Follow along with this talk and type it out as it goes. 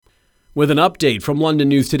With an update from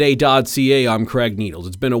LondonNewsToday.ca, I'm Craig Needles.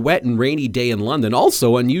 It's been a wet and rainy day in London,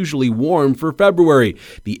 also unusually warm for February.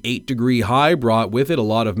 The 8-degree high brought with it a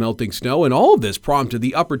lot of melting snow, and all of this prompted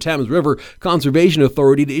the Upper Thames River Conservation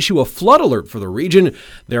Authority to issue a flood alert for the region.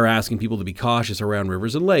 They're asking people to be cautious around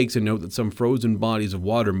rivers and lakes and note that some frozen bodies of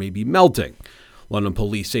water may be melting. London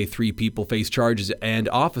police say 3 people face charges and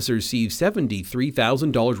officers seized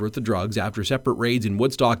 $73,000 worth of drugs after separate raids in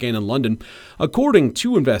Woodstock and in London. According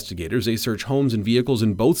to investigators, they searched homes and vehicles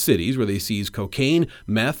in both cities where they seized cocaine,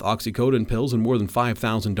 meth, oxycodone pills, and more than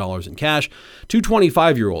 $5,000 in cash. 2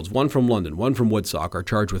 25-year-olds, one from London, one from Woodstock, are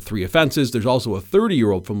charged with 3 offenses. There's also a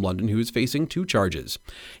 30-year-old from London who is facing 2 charges.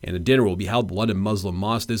 And a dinner will be held at the London Muslim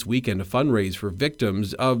Mosque this weekend to fundraise for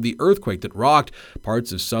victims of the earthquake that rocked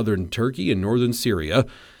parts of southern Turkey and northern Syria.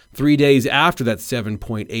 3 days after that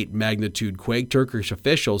 7.8 magnitude quake, Turkish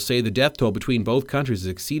officials say the death toll between both countries has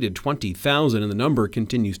exceeded 20,000 and the number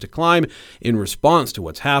continues to climb. In response to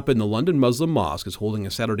what's happened, the London Muslim Mosque is holding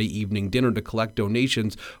a Saturday evening dinner to collect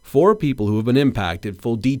donations for people who have been impacted.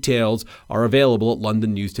 Full details are available at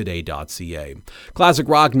londonnewstoday.ca. Classic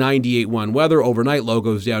Rock 98.1 weather. Overnight low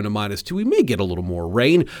goes down to -2. We may get a little more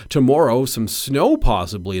rain. Tomorrow, some snow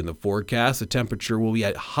possibly in the forecast. The temperature will be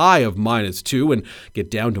at high of -2 and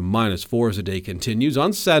get down to -4 as the day continues.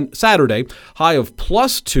 On Saturday, high of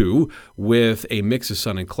 +2 with a mix of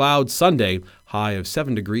sun and clouds. Sunday, high of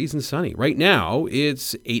 7 degrees and sunny. Right now,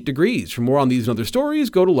 it's 8 degrees. For more on these and other stories,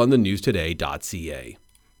 go to londonnewstoday.ca.